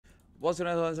What's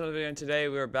going on, another video? And today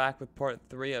we are back with part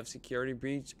 3 of Security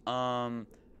Breach. I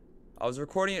was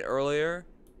recording it earlier,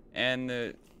 and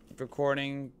the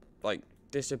recording like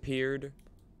disappeared,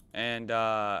 and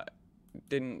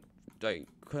didn't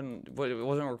couldn't it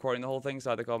wasn't recording the whole thing,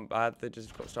 so I had to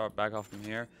just start back off from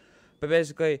here. But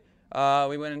basically,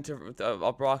 we went into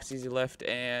up Roxy's lift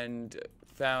and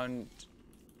found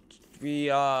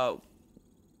we're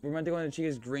meant to go into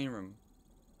Chica's green room,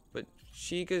 but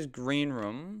Chica's green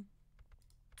room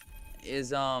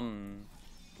is where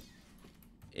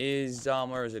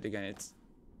is it again? It's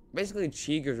basically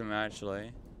Chica's room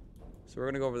actually. So we're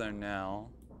gonna go over there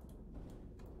now.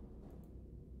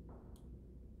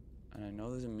 And I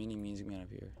know there's a mini music man up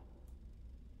here.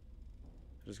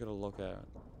 I just gotta look out.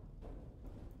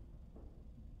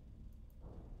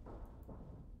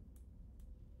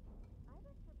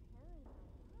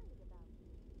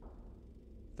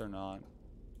 They're not.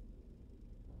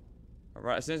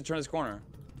 Alright, as soon as I turn this corner.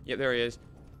 Yep, there he is.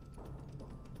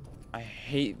 I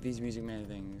hate these music man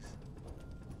things.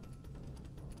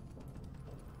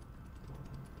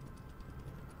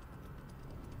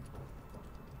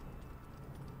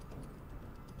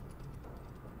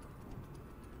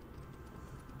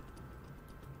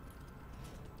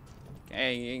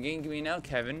 Hey, you can give me now,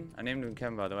 Kevin. I named him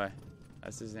Kevin, by the way.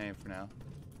 That's his name for now.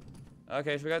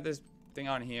 Okay, so we got this thing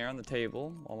on here on the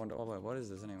table. I wonder, oh wait, what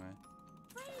is this anyway?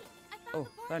 Oh,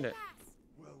 found it.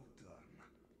 Well done.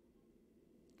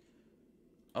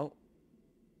 Oh.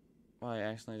 Well, I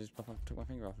accidentally just took my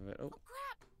finger off of it. Oh. Oh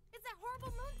crap! It's that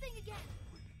horrible moon thing again!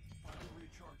 Find a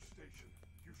recharge station.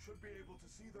 You should be able to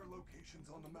see their locations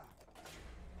on the map.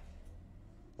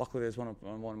 Luckily, there's one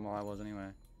more I was anyway.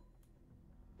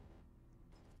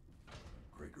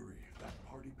 Gregory, that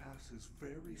party pass is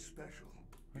very special.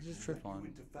 What's It this can trip let on? you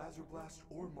into Fazer Blast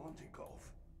or Monte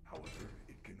Golf. However,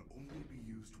 it can only be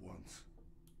used once.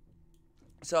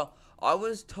 So I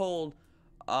was told,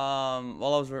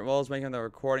 while I was making the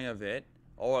recording of it,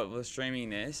 or was streaming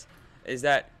this, is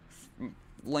that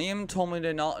Liam told me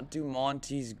to not do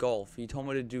Monty's Golf. He told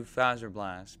me to do Fazer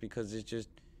Blast because it's just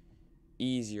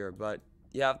easier. But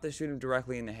you have to shoot him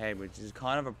directly in the head, which is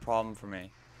kind of a problem for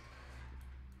me.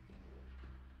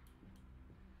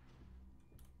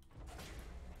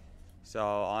 So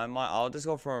I'll just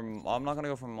go for, I'm not gonna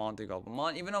go for Monty Golf.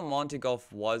 Even though Monty Golf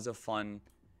was a fun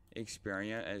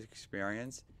experience,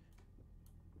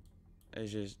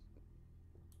 it's just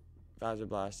Fazer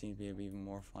Blast seems to be even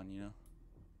more fun, you know.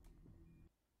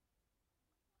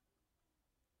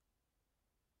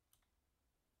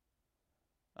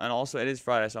 And also it is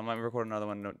Friday, so I might record another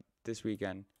one this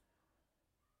weekend.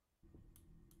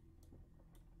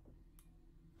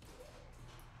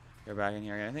 Go back in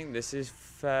here again. I think this is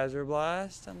Fazer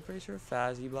Blast. I'm pretty sure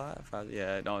Fazzy Blast.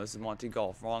 Yeah, no, this is Monty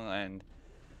Golf. Wrong end.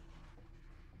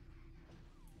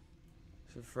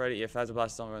 So Freddy, yeah, Fazer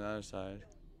Blast is on the other side.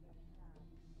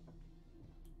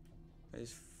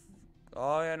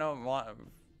 Oh yeah, no,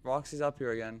 Roxy's up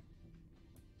here again.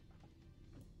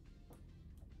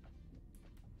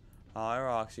 Hi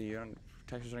Roxy, you don't.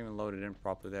 Textures aren't even loaded in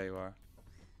properly. There you are.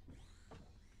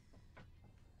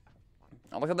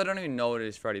 I like how they don't even know it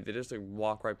is Freddy. They just like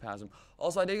walk right past him.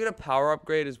 Also, I did get a power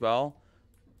upgrade as well.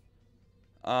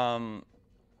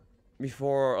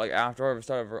 Before, like after I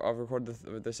started, I've recorded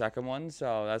the second one,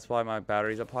 so that's why my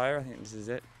battery's up higher. I think this is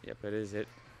it. Yep, it is it.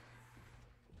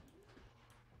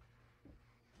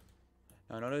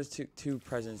 Now, I know there's two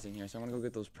presents in here, so I'm gonna go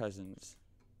get those presents.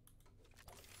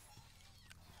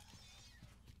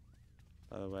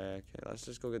 By the way, okay, let's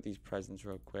just go get these presents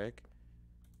real quick.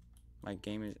 My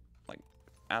game is like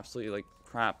absolutely like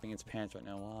crapping its pants right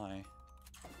now. Why?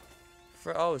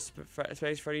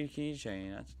 Space Freddy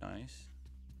keychain. That's nice.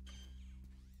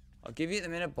 I'll give you it in a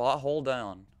minute, bot. Hold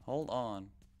on. Hold on.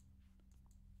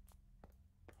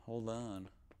 Hold on.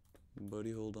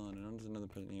 Buddy, hold on. And there's another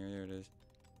present here. There it is.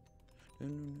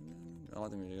 I like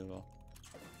the music as well.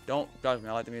 Don't judge me.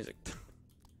 I like the music.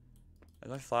 Is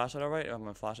my flashlight alright? Oh,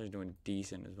 my flashlight's doing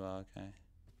decent as well. Okay.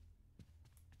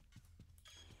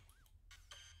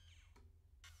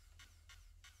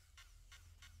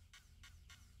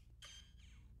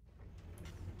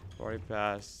 Already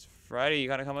passed. Freddy, you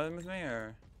gotta come with me,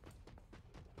 or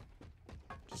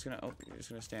just gonna? Oh, you're just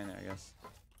gonna stand there, I guess.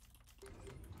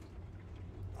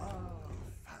 Ah,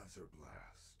 Fazer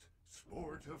Blast,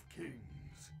 sport of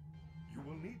kings. You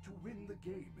will need to win the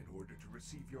game in order to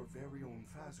receive your very own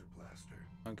Fazer Blaster.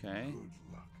 Okay. Good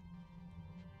luck.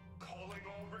 Calling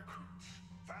all recruits.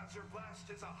 Fazer Blast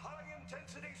is a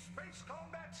high-intensity space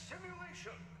combat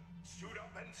simulation. Suit up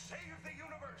and save the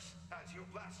universe as you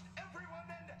blast everyone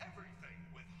and everything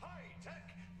with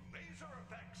high-tech laser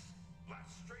effects.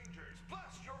 Blast strangers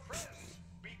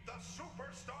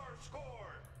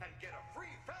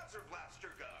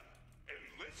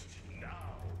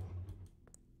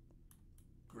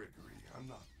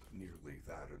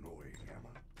annoying, am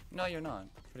I? No, you're not.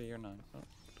 Freddy, you're not.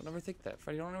 Don't ever think that.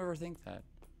 Freddy, don't ever think that.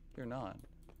 You're not.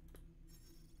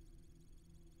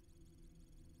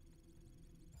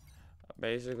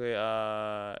 Basically,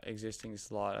 existing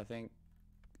slot. I think.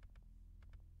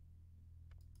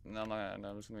 No, I'm not. No,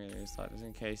 I'm just gonna use slot just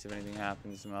in case if anything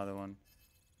happens to my other one.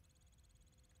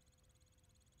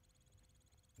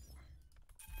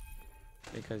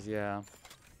 Because yeah.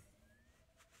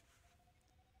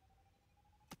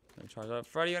 Let me charge up.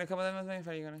 Freddy, you gonna come with me?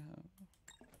 Freddy, you gonna?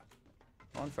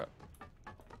 On Fred.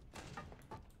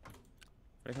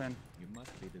 Freddy, come in. You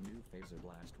must be the new Phaser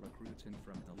Blast recruits, and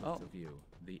from the looks of you,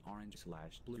 the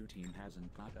orange/blue team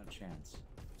hasn't got a chance.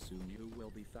 Soon you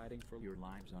will be fighting for your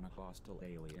lives on a hostile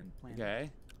alien planet.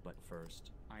 Okay. But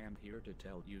first, I am here to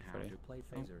tell you how to play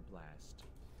Phaser Blast.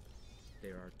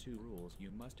 There are 2 rules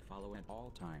you must follow at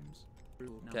all times.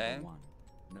 Rule number 1.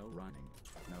 No running,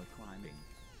 no climbing,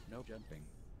 no jumping,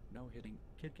 no hitting,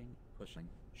 kicking, pushing,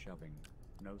 shoving.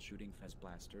 No shooting Phase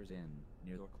blasters in,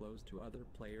 near or close to other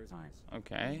players' eyes.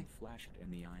 Okay. Being flashed in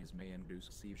the eyes may induce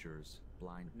seizures,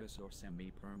 blindness, or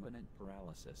semi-permanent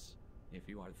paralysis. If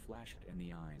you are flashed in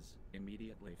the eyes,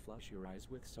 immediately flush your eyes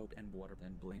with soap and water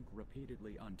and blink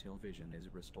repeatedly until vision is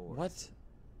restored. What?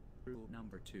 Rule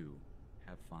number 2.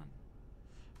 Have fun.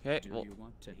 Okay. Do Well, you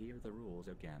want to hear the rules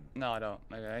again? no, I don't.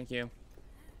 Okay, thank you.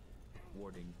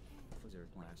 Warning. Phaser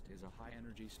Blast is a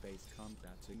high-energy space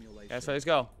combat simulation. Okay, so let's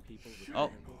go. People with Oh.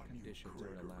 medical conditions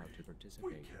are allowed to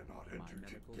participate. cannot My enter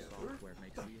medical together. software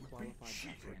makes me a qualified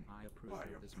doctor, and I approve I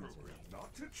of am this message. programmed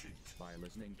not to cheat. By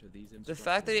listening to these The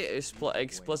fact that it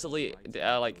explicitly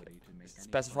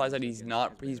specifies that he's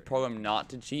programmed not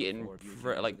to cheat and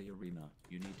like. the arena,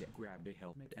 you need to grab a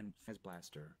helmet and Phase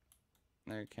Blaster.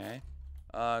 Okay.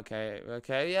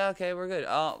 Okay, yeah, okay, we're good.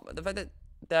 The fact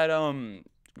that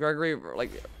Gregory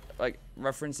like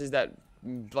references that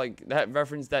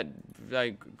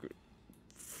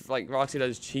like Roxy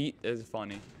does cheat is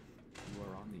funny. You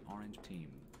are on the orange team.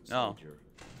 No. Soldier.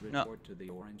 No. Report to the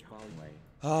orange hallway.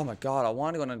 Oh my god, I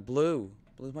want to go on blue.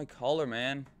 Blue's my color,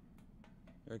 man.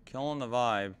 You're killing the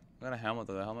vibe. I got a helmet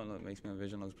though. The helmet makes my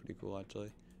vision looks pretty cool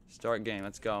actually. Start game,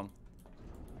 let's go.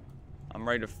 I'm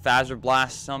ready to Phaser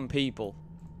blast some people.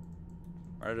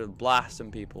 Ready to blast some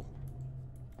people.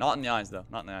 Not in the eyes though.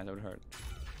 Not in the eyes, that would hurt.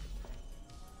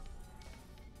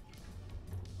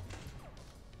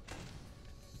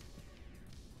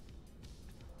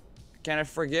 Can I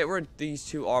forget where these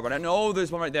 2 are? But I know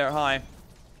there's one right there. Hi.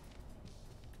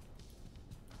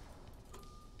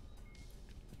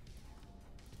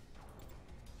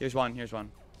 Here's one. Here's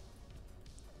one.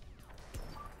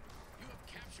 You have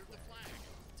captured the flag.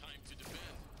 Time to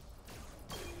defend.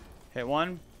 Hit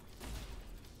one.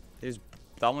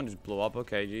 That one just blew up.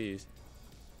 Okay, jeez.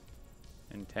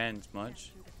 Intense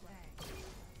much.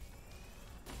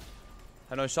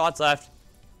 Had no shots left.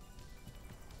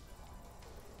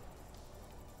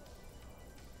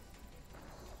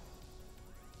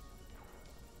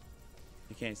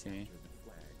 You can't see me. You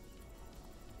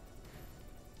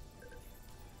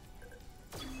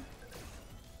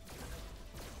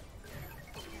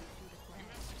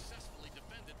have successfully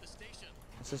defended the station.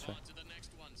 What's this way? On to the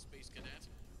next one, Space Cadet.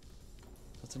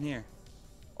 What's in here?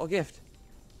 Oh, gift.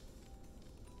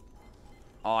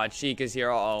 Oh, Chica's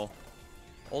here. Uh-oh.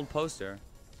 Old poster.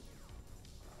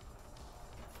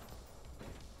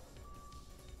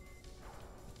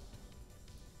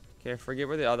 Okay, I forget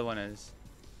where the other one is.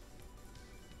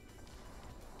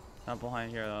 Not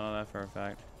behind here, though. I know that for a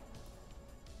fact.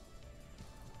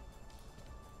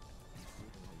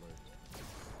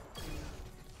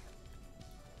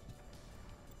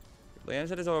 Liam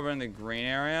said it's over in the green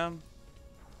area.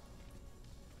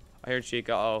 I hear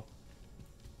Chica. Uh-oh.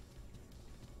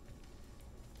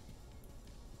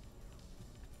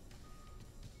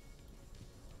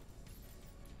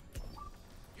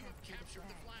 You have captured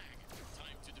the flag.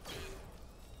 Time to defend.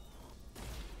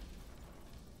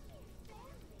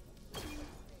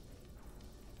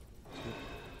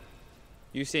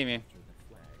 You see me.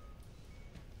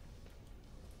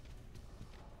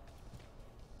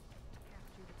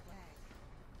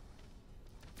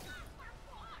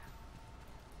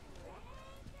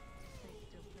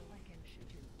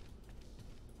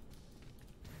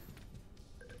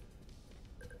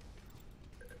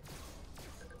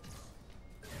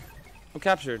 I'm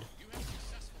captured. You have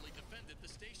successfully defended the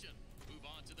station. Move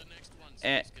on to the next one,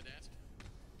 Eh. Space Cadet.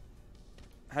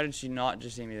 How did she not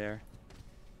just see me there?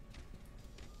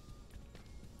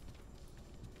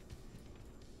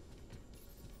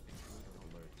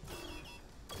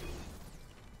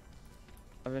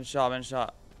 I've been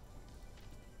shot,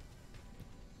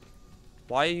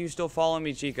 Why are you still following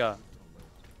me, Chica?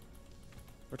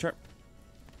 Return.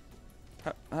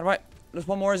 How do I? There's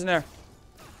one more, isn't there?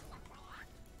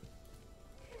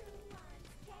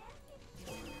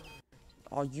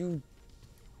 Oh, you.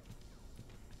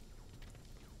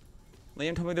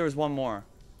 Liam told me there was one more.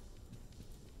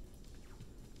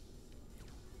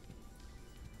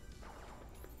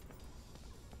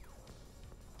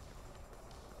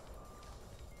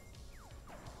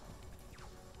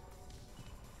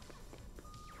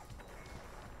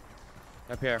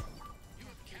 Up here. You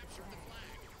have captured the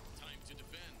flag. Time to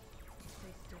defend.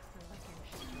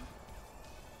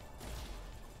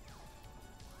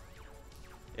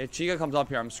 If Chica comes up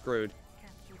here, I'm screwed.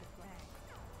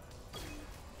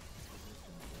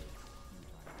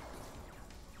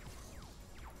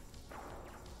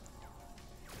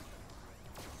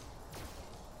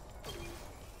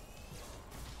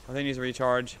 I think he needs to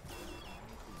recharge.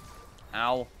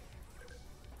 Ow.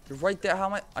 You're right there.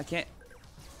 How am I can't.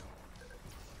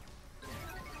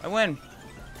 I win.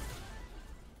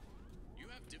 You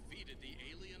have defeated the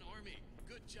alien army.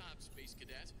 Good job, Space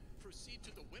Cadet. Proceed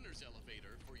to the winner's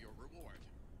elevator for your reward.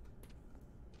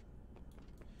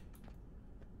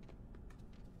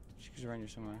 She's around here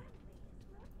somewhere.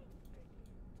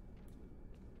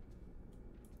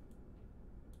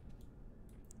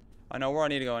 I know where I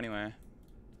need to go anyway.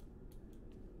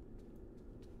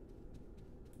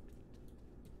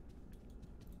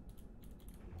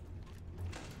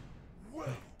 Well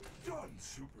done,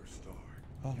 Superstar.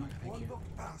 Oh my God, You thank you. won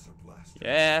the Fazer Blaster.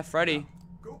 Yeah, Freddy. Now,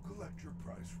 go collect your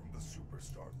prize from the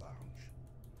Superstar Lounge.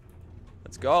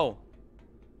 Let's go.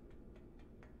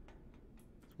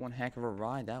 One heck of a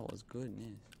ride. That was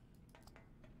goodness.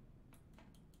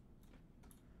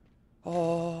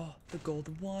 Oh, the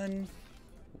golden one.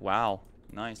 Wow.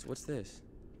 Nice. What's this?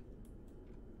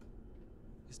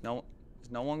 Is no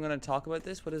one gonna talk about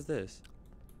this? What is this?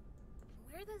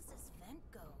 Where does this vent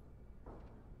go?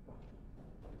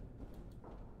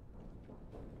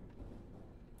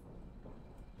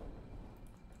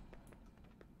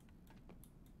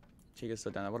 Chica's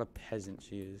still down there. What a peasant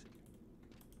she is.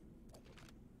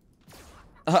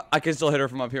 I can still hit her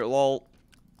from up here. Lol.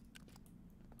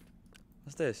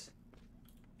 What's this?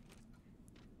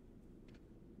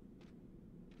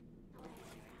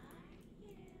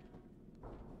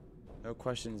 No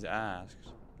questions asked.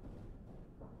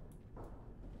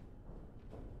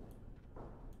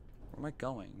 Where am I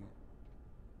going?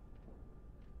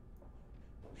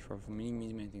 Sure, if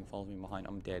anything follows me behind,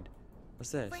 I'm dead.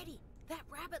 What's this? Freddy, that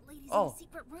rabbit lady's in Oh. the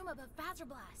secret room above Fazer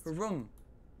Blast. Her room.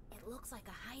 It looks like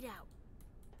a hideout.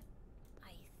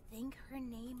 I think her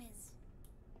name is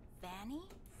Vanny?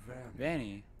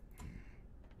 Vanny.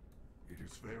 It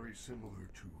is very similar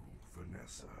to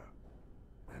Vanessa.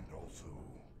 And also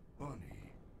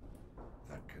Bunny.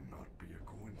 That cannot be a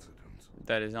coincidence.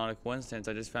 That is not a coincidence.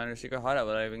 I just found her secret hideout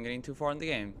without even getting too far in the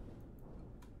game.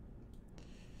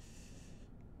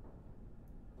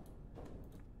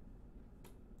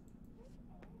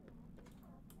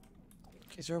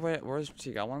 Okay, so where's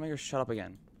Chica? I want to make her shut up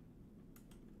again.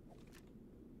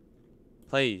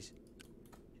 Please.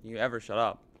 Can you ever shut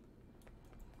up?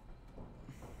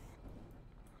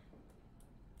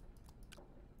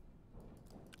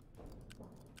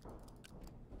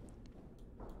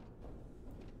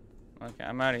 Okay,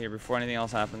 I'm out of here before anything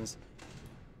else happens.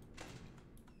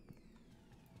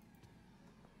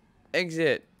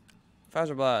 Exit.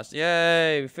 Fazer Blast.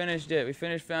 Yay! We finished it. We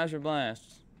finished Fazer Blast.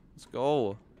 Let's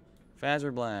go.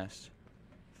 Fazer Blast.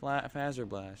 Fazer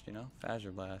Blast, you know?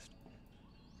 Fazer Blast.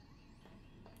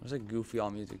 What's that goofy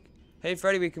all music? Hey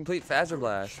Freddy, we complete Fazer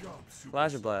Blast. Good job,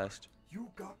 Fazer Superstar. Blast. You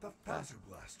got the Fazer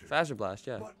Blaster. Fazer Blast,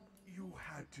 yeah. But you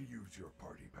had to use your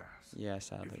party pass. Yeah,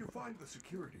 sadly. If you find the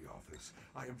security office,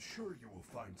 I am sure you will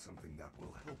find something that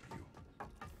will help you.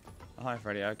 Oh, hi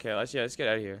Freddy. Okay, let's get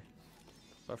out of here.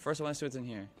 But first I want to see what's in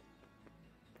here.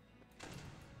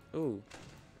 Ooh.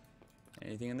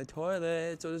 Anything in the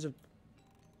toilet? So there's a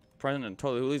present in the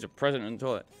toilet. Who leaves a present in the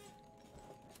toilet?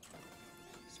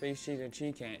 Space Chica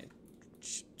keychain.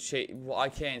 Well, I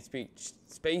can't speak.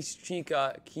 Space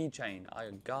Chica keychain.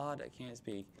 Oh God, I can't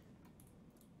speak.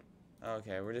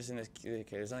 Okay, we're just in this. Okay,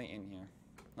 there's nothing in here.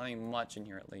 Nothing much in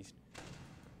here, at least.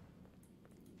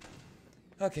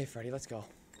 Okay, Freddy, let's go.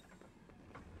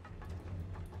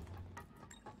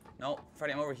 No,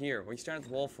 Freddy, I'm over here. What are you staring at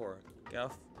the wall for? Get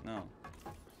off. No.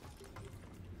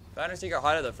 Found a secret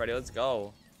hideout though, Freddy. Let's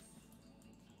go.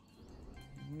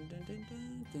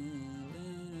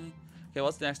 Okay,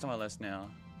 what's next on my list now?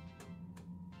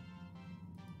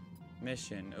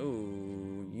 Mission.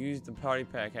 Ooh, use the party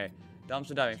pack. Hey,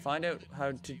 dumpster diving. Find out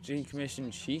how to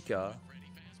decommission Chica.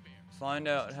 Find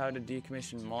out how to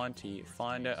decommission Monty.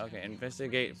 Find out. Okay,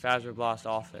 investigate Fazer Blast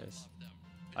office.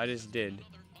 I just did.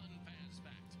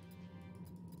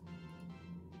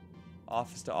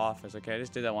 Office to office. Okay, I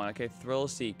just did that one. Okay, Thrill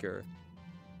Seeker.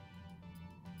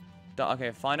 Okay,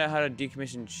 find out how to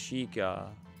decommission Chica.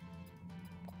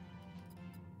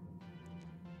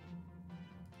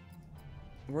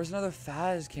 Where's another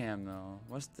Faz cam though?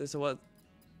 What's this? What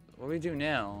do we do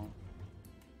now?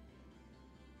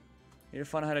 We need to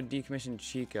find out how to decommission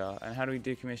Chica, and how do we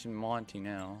decommission Monty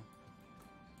now?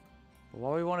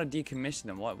 Why do we want to decommission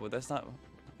them? What? Well, that's not.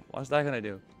 What's that gonna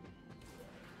do?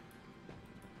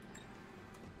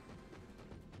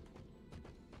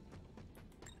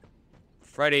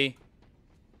 Freddy,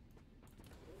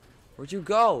 where'd you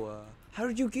go? How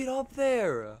did you get up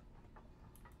there?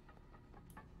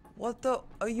 What the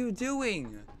are you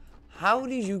doing? How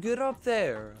did you get up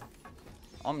there?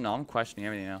 I'm questioning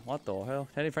everything now. What the hell?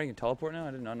 Teddy Freddy can teleport now?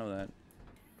 I did not know that.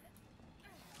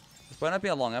 This might not be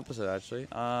a long episode actually.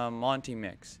 Monty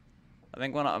Mix. I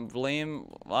think when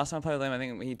last time I played with Liam, I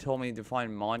think he told me to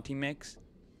find Monty Mix,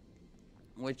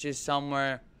 which is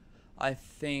somewhere, I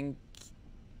think,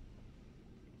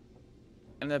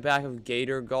 in the back of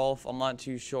Gator Golf. I'm not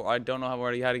too sure. I don't know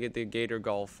how to get the Gator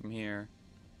Golf from here.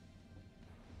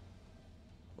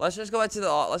 Let's just go back to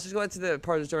the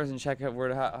part of the stories and check out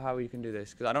how we can do this,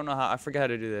 because I don't know how. I forget how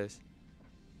to do this.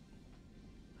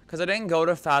 Because I didn't go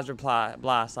to Fazer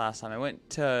Blast last time. I went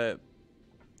to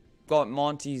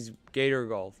Monty's Gator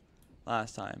Golf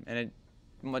last time, and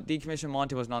decommissioned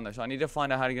Monty wasn't on there, so I need to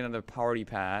find out how to get another party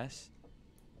pass.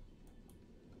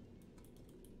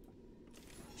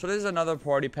 So there's another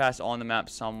party pass on the map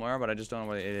somewhere, but I just don't know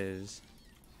what it is.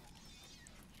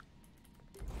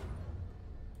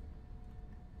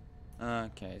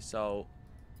 Okay, so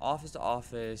office to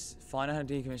office, find out how to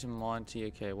decommission Monty.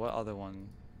 Okay, what other one?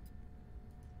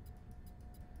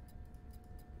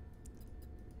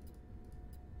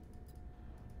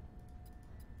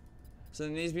 So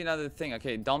there needs to be another thing.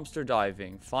 Okay, dumpster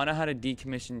diving. Find out how to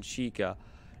decommission Chica.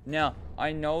 Now,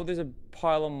 I know there's a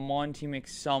pile of Monty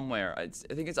Mix somewhere. I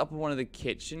think it's up in one of the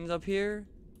kitchens up here.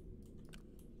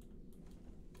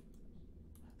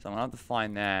 So I'm gonna have to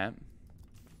find that.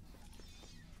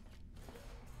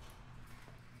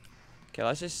 Okay,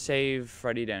 let's just save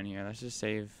Freddy down here. Let's just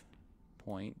save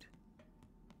point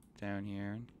down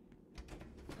here.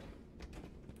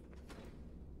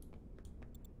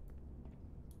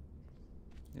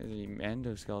 There's an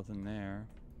endoskeleton there.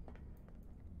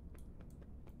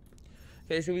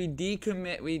 Okay, so we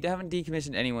haven't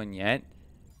decommissioned anyone yet.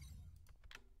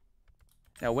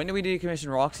 Now, when did we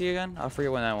decommission Roxy again? I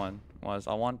forget when that one was.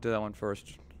 I want to do that one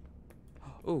first.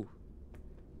 Ooh.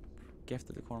 Gift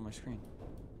at the corner of my screen.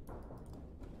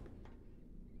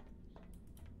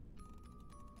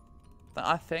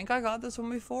 I think I got this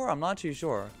one before. I'm not too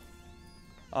sure.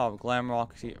 Oh, Glam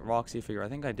Roxy figure. I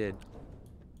think I did.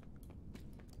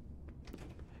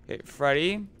 Okay,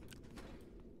 Freddy.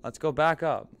 Let's go back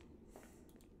up.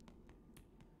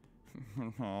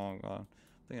 Oh god. I'm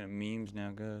thinking of memes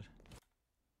now, good.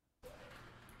 I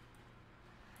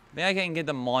think I can get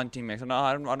the Monty Mix. I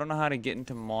don't know how to get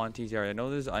into Monty's area.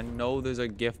 I know there's a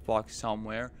gift box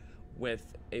somewhere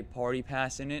with a party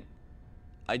pass in it.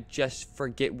 I just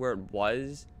forget where it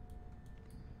was.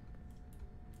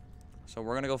 So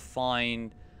we're gonna go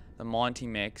find the Monty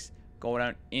Mix, go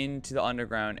down into the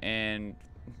underground, and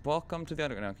welcome to the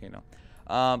underground. Okay, no.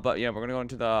 But yeah, we're gonna go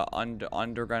into the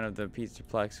underground of the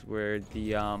Pizzaplex where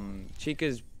the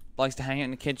Chica's likes to hang out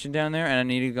in the kitchen down there, and I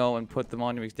need to go and put the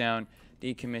Monty Mix down,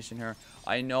 decommission her.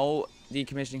 I know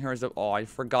decommissioning her is the. Oh, I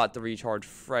forgot to recharge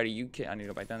Freddy. You can't. I need to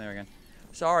go back down there again.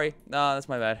 Sorry, that's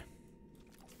my bad.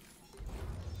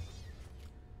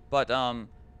 But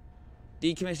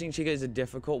decommissioning Chica is a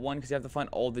difficult one because you have to find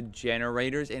all the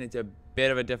generators, and it's a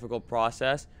bit of a difficult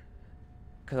process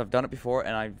because I've done it before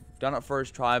and I've done it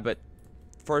first try, but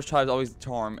first try is always the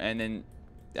charm, and then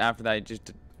after that,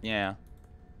 yeah.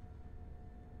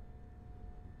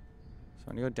 So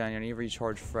I'm gonna go down here. I need to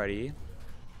recharge Freddy.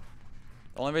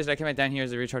 The only reason I came back down here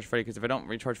is to recharge Freddy, because if I don't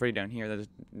recharge Freddy down here,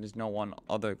 there's no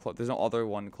other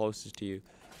one closest to you.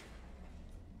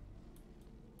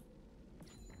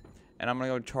 And I'm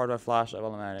gonna go charge my flashlight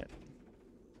while I'm at it.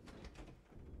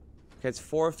 Okay, it's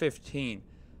 4:15,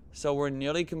 so we're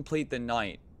nearly complete the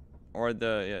night, or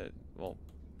well,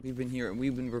 we've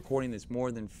been recording this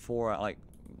more than 4.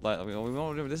 We've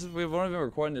only been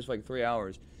recording this for like 3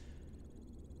 hours.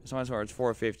 So much more. It's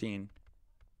 4:15.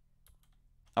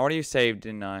 I already saved,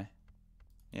 didn't I?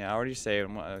 Yeah, I already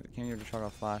saved. I came here to charge my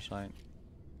flashlight.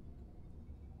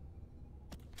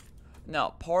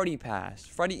 No, party pass.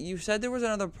 Freddy, you said there was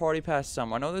another party pass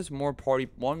somewhere. I know there's more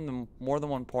more than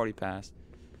one party pass.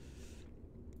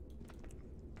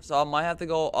 So I might have to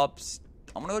go up.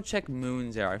 I'm gonna go check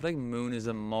Moon's area. I feel like Moon is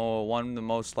the one the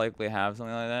most likely to have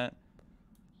something like that.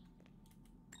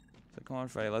 So come on,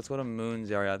 Freddy, let's go to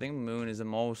Moon's area. I think Moon is the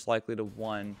most likely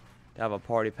to have a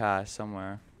party pass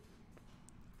somewhere.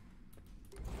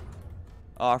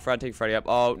 Oh, I forgot to take Freddy up.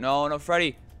 Oh, no,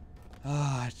 Freddy.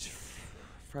 Ah, I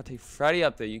forgot to take Freddy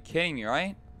up there. You kidding me,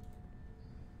 right?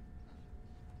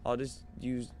 I'll just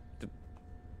use the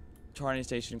charging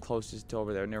station closest to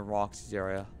over there, near Roxy's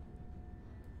area.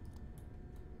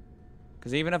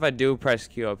 Because even if I do press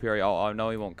Q up here, I know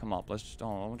he won't come up. Let's just,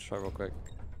 let's try real quick.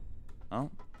 Oh.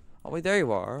 Oh, wait, there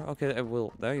you are. Okay,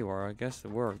 there you are. I guess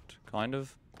it worked. Kind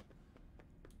of.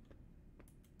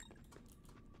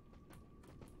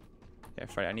 Yeah,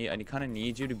 Freddy, I kind of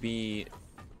need you to be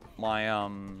my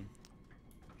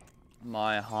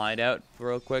my hideout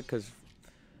real quick, because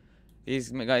these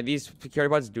security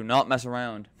bots do not mess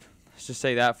around. Let's just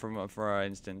say that for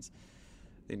instance,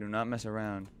 they do not mess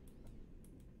around.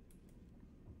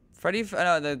 Freddy,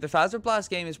 the Fazer Blast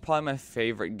game is probably my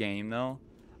favorite game though.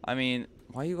 I mean,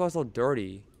 why are you guys all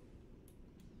dirty?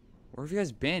 Where have you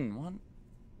guys been? What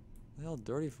are you all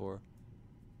dirty for?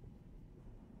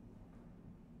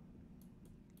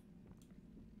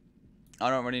 I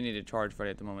don't really need to charge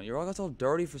Freddy at the moment. You're all guys all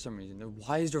dirty for some reason.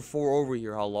 Why is there 4 over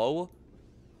here? Hello?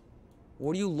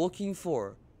 What are you looking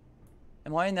for?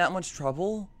 Am I in that much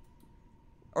trouble?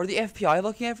 Are the FBI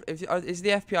looking at? Is the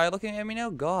FBI looking at me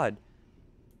now? God,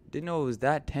 didn't know it was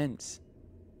that tense.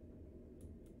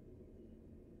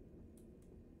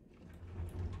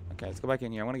 Okay, let's go back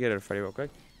in here. I want to get it, Freddy, real quick.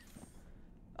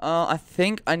 I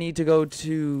think I need to go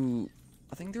to.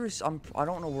 I think there is. I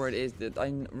don't know where it is.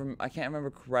 I can't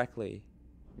remember correctly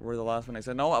where the last one is.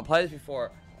 I know I played this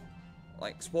before.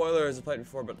 Like spoilers, I played it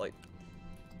before, but like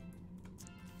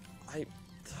I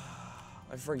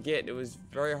forget. It was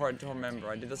very hard to remember.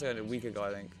 I did this like a week ago,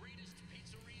 I think.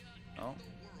 Oh.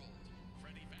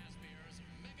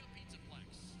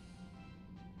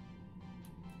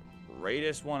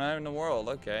 Greatest one out in the world.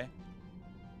 Okay.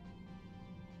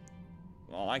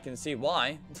 Well, I can see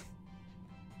why.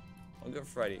 Look at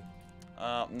Freddy.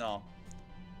 No.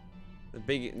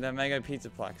 The Mega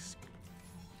Pizzaplex.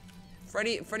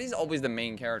 Freddy's always the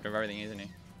main character of everything, isn't he?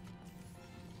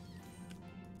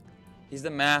 He's the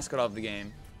mascot of the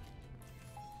game.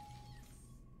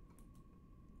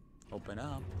 Open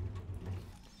up.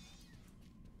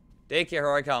 Daycare,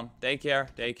 here I come. Daycare.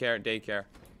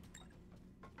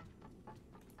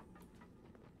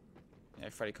 Hey,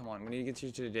 Freddy, come on. We need to get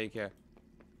you to the daycare.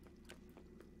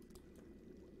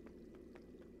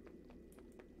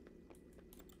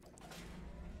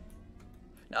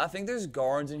 Now, I think there's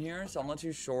guards in here, so I'm not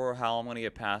too sure how I'm going to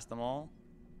get past them all.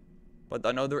 But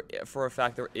I know for a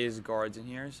fact there is guards in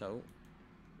here, so...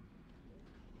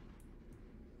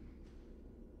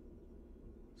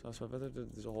 So I bet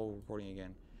there's a whole recording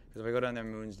again. Because if I go down there,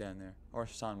 Moon's down there. Or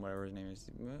Sun, whatever his name is.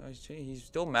 He's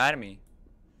still mad at me.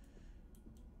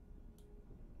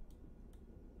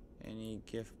 Any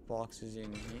gift boxes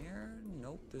in here?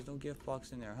 Nope, there's no gift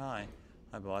box in there. Hi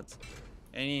bots.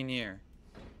 Any in here?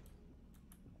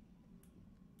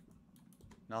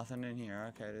 Nothing in here.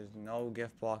 Okay, there's no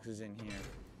gift boxes in here.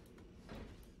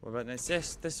 What about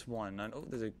this one? Oh,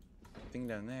 there's a thing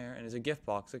down there, and there's a gift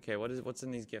box. Okay, what's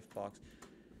in these gift boxes?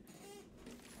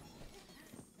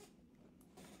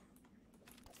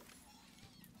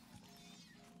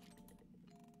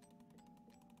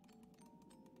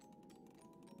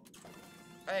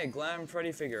 Hey, Glam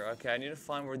Freddy figure. Okay, I need to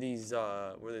find where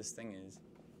this thing is.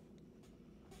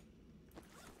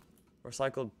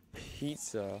 Recycled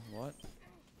pizza. What?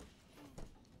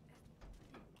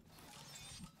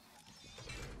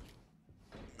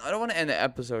 I don't want to end the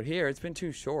episode here. It's been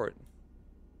too short.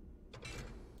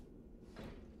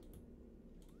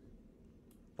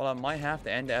 Well, I might have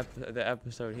to end the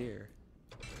episode here.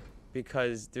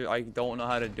 Because I don't know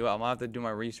how to do it. I might have to do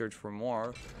my research for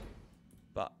more.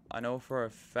 But I know for a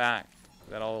fact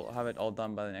that I'll have it all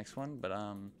done by the next one. But,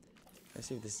 let's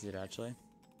see if this is it, actually.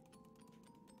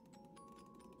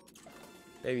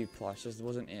 Baby plush. This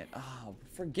wasn't it. Oh,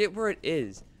 forget where it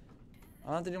is.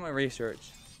 I'll have to do my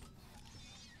research.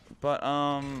 But,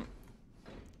 I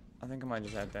think I might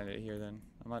just have to end it here then.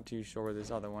 I'm not too sure where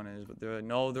this other one is, but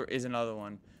there is another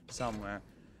one somewhere.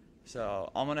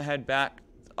 So, I'm gonna head back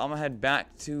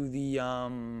to the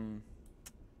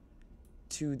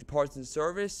parts and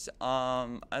service.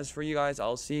 As for you guys,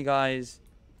 I'll see you guys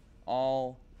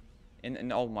all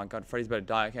in oh my god, Freddy's about to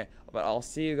die. Okay, but I'll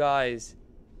see you guys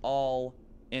all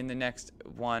in the next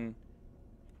one.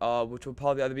 which will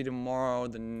probably either be tomorrow or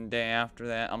the day after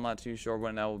that. I'm not too sure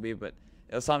when that will be, but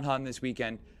it'll sometime this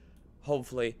weekend,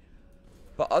 hopefully.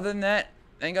 But other than that,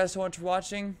 thank you guys so much for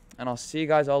watching, and I'll see you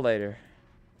guys all later.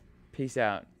 Peace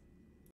out.